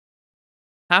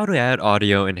How to add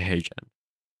audio in HeyGen.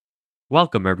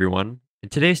 Welcome everyone. In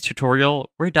today's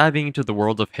tutorial, we're diving into the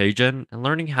world of HeyGen and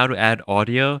learning how to add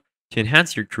audio to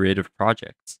enhance your creative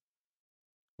projects.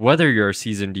 Whether you're a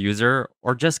seasoned user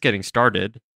or just getting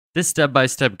started, this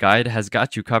step-by-step guide has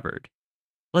got you covered.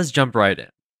 Let's jump right in.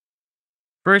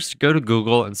 First, go to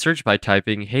Google and search by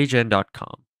typing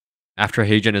heygen.com. After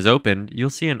HeyGen is opened, you'll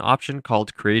see an option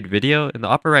called Create Video in the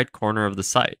upper right corner of the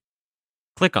site.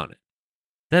 Click on it.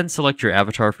 Then select your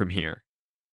avatar from here.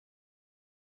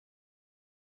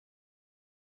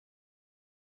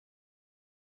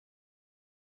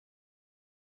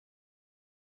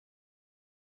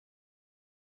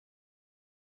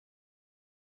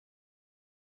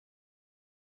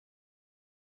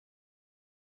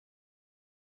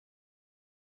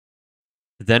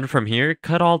 Then from here,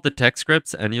 cut all the text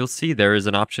scripts and you'll see there is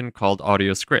an option called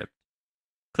Audio Script.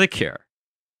 Click here.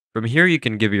 From here you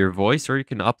can give your voice or you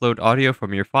can upload audio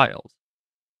from your files.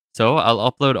 So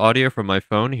I'll upload audio from my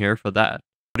phone here for that.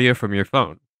 Audio from your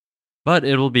phone. But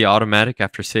it will be automatic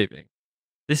after saving.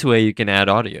 This way you can add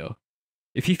audio.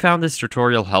 If you found this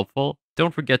tutorial helpful,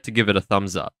 don't forget to give it a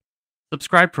thumbs up.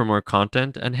 Subscribe for more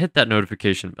content and hit that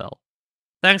notification bell.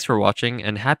 Thanks for watching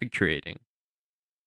and happy creating.